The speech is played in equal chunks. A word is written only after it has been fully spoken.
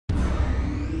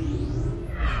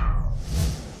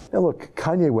Now look,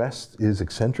 Kanye West is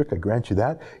eccentric, I grant you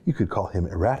that. You could call him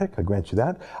erratic, I grant you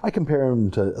that. I compare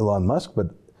him to Elon Musk, but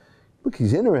look,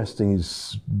 he's interesting,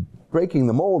 he's breaking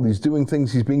the mold, he's doing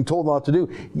things he's being told not to do.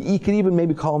 You could even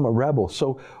maybe call him a rebel.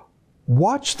 So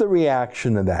watch the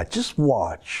reaction to that, just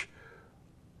watch.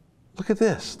 Look at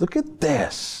this, look at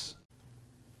this.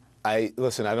 I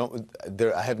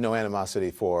have no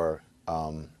animosity for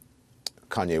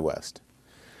Kanye West.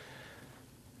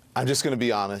 I'm just going to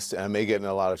be honest, and I may get in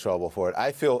a lot of trouble for it.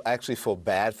 I actually feel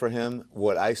bad for him.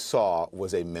 What I saw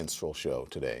was a minstrel show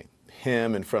today.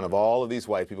 Him in front of all of these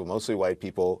white people, mostly white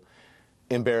people,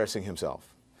 embarrassing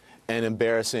himself and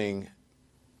embarrassing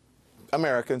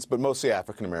Americans, but mostly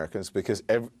African Americans, because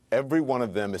every one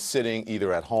of them is sitting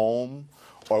either at home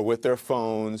or with their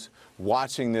phones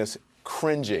watching this,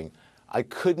 cringing. I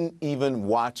couldn't even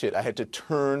watch it. I had to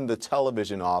turn the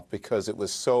television off because it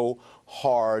was so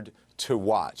hard to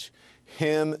watch.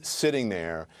 Him sitting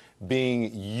there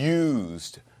being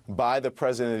used by the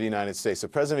President of the United States, the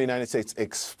President of the United States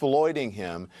exploiting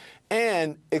him,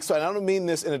 and I don't mean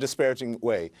this in a disparaging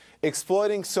way,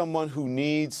 exploiting someone who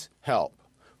needs help,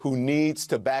 who needs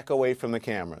to back away from the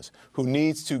cameras, who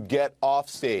needs to get off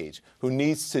stage, who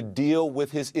needs to deal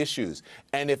with his issues.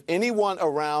 And if anyone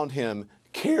around him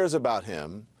cares about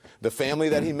him, the family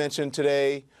that he mentioned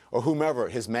today, or whomever,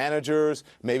 his managers,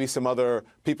 maybe some other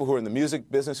people who are in the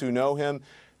music business who know him,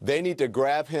 they need to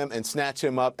grab him and snatch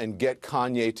him up and get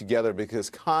Kanye together, because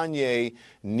Kanye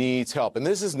needs help. And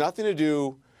this has nothing to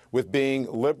do with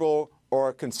being liberal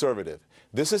or conservative.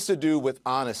 This is to do with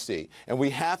honesty. And we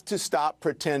have to stop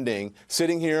pretending,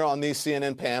 sitting here on these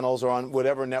CNN panels or on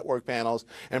whatever network panels,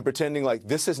 and pretending like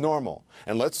this is normal.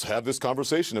 And let's have this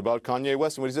conversation about Kanye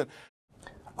West and what he said.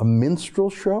 A minstrel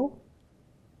show?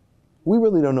 We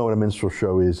really don't know what a minstrel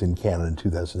show is in Canada in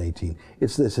 2018.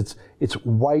 It's this, it's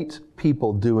white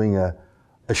people doing a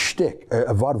shtick,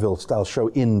 a vaudeville-style show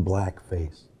in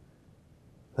blackface.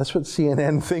 That's what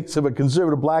CNN thinks of a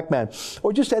conservative black man,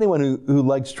 or just anyone who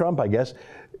likes Trump, I guess.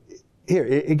 Here,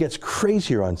 it gets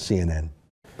crazier on CNN.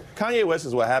 Kanye West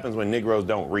is what happens when Negroes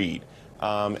don't read.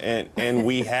 And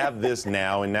we have this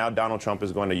now, and now Donald Trump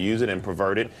is going to use it and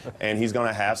pervert it, and he's going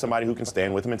to have somebody who can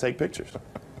stand with him and take pictures.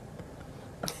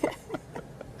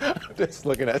 Just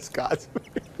looking at Scott's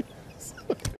face.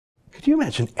 Could you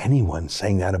imagine anyone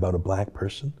saying that about a black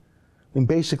person? I mean,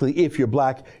 basically, if you're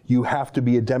black, you have to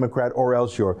be a Democrat, or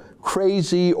else you're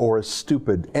crazy or a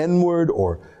stupid N-word,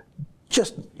 or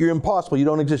just, you're impossible, you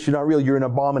don't exist, you're not real, you're an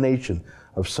abomination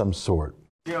of some sort.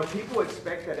 You know, people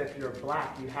expect that if you're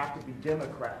black, you have to be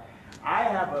Democrat. I've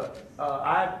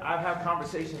had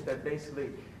conversations that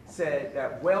basically said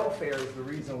that welfare is the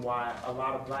reason why a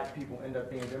lot of black people end up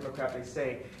being Democrat. They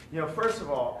say, you know, first of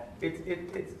all, it's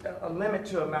a limit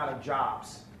to amount of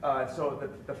jobs. So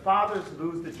the fathers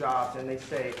lose the jobs, and they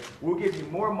say, we'll give you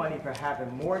more money for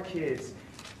having more kids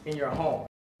in your home.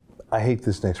 I hate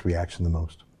this next reaction the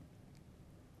most.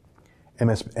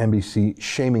 MSNBC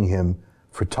shaming him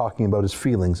for talking about his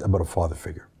feelings about a father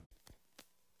figure.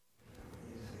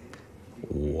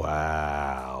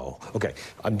 Wow. Okay,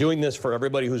 I'm doing this for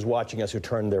everybody who's watching us who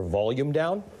turned their volume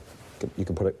down. You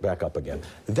can put it back up again.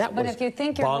 That was But if you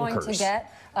think you're bonkers. going to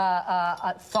get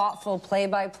a thoughtful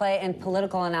play-by-play and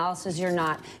political analysis, you're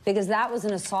not, because that was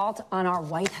an assault on our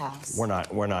White House. You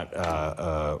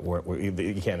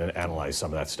can't analyze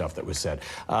some of that stuff that was said.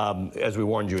 As we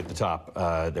warned you at the top,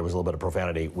 there was a little bit of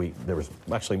profanity. There was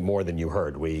actually more than you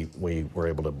heard. We were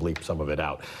able to bleep some of it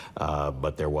out,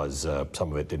 but there was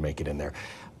some of it did make it in there.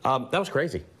 That was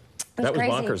crazy. That was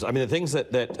bonkers. I mean, the things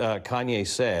that Kanye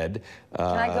said. Can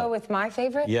I go with my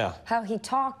favorite? Yeah. How he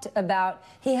talked about,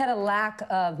 he had a lack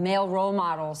of male role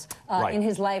models in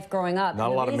his life growing up. Not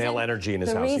a lot of male energy in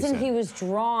his house, The reason he was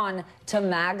drawn to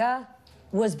MAGA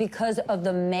was because of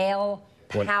the male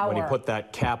power. When he put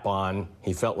that cap on,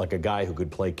 he felt like a guy who could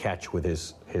play catch with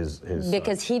his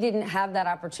because he didn't have that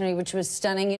opportunity, which was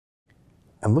stunning.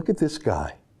 And look at this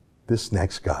guy, this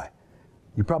next guy.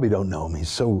 You probably don't know him. He's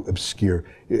so obscure.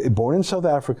 Born in South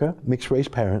Africa, mixed-race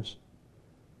parents.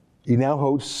 He now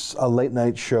hosts a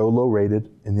late-night show, low-rated,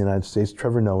 in the United States.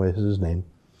 Trevor Noah is his name.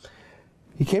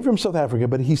 He came from South Africa,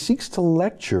 but he seeks to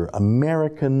lecture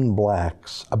American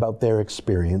blacks about their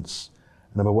experience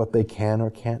and about what they can or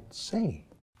can't say.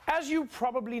 As you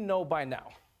probably know by now,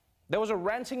 there was a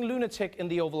ranting lunatic in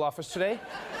the Oval Office today,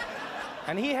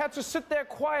 and he had to sit there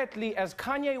quietly as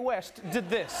Kanye West did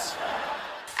this.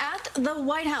 At the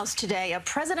White House today, a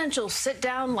presidential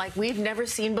sit-down like we've never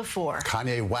seen before.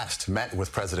 Kanye West met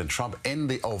with President Trump in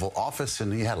the Oval Office,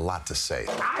 and he had a lot to say.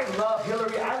 I love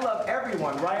Hillary, I love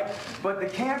everyone, right? But the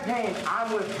campaign,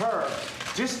 I'm with her,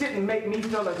 just didn't make me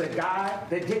feel as a guy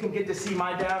that didn't get to see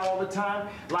my dad all the time,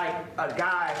 like a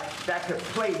guy that could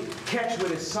play catch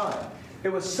with his son. It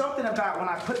was something about when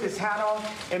I put this hat on,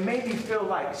 it made me feel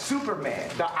like Superman,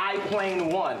 the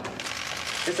I-Plane 1.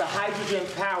 It's a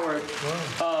hydrogen-powered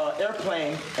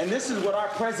airplane, and this is what our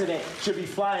president should be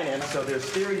flying in. So there's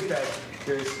theories that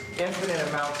there's infinite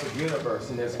amounts of universe,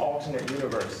 and there's alternate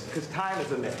universe, because time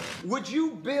is a myth. Would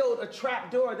you build a trap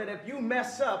door that if you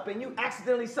mess up and you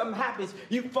accidentally, something happens,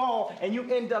 you fall and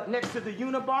you end up next to the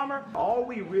Unabomber? All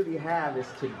we really have is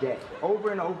today. Over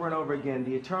and over and over again,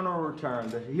 the eternal return,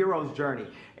 the hero's journey.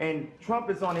 And Trump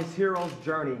is on his hero's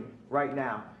journey right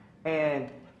now. And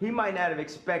he might not have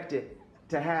expected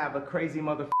to have a crazy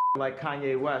motherfucker like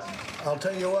Kanye West. I'll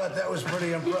tell you what, that was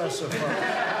pretty impressive.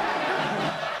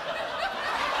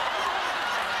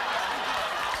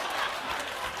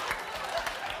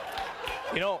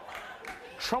 You know,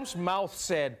 Trump's mouth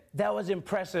said, that was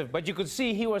impressive, but you could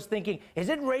see he was thinking, is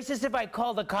it racist if I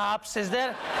call the cops? Is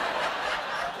that...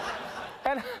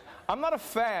 And I'm not a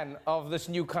fan of this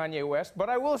new Kanye West, but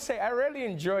I will say I really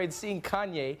enjoyed seeing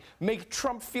Kanye make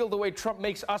Trump feel the way Trump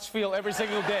makes us feel every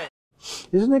single day.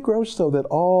 Isn't it gross, though, that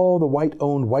all the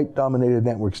white-owned, white-dominated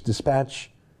networks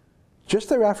dispatch just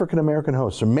their African-American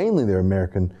hosts, or mainly their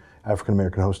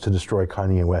African-American hosts, to destroy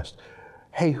Kanye West?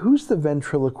 Hey, who's the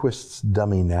ventriloquist's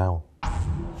dummy now?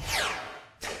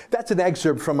 That's an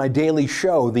excerpt from my daily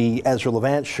show, the Ezra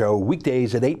Levant Show,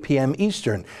 weekdays at 8 p.m.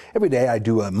 Eastern. Every day I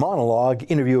do a monologue,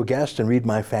 interview a guest, and read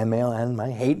my fan mail and my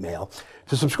hate mail.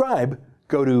 To subscribe,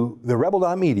 go to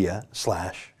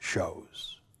therebel.media/shows.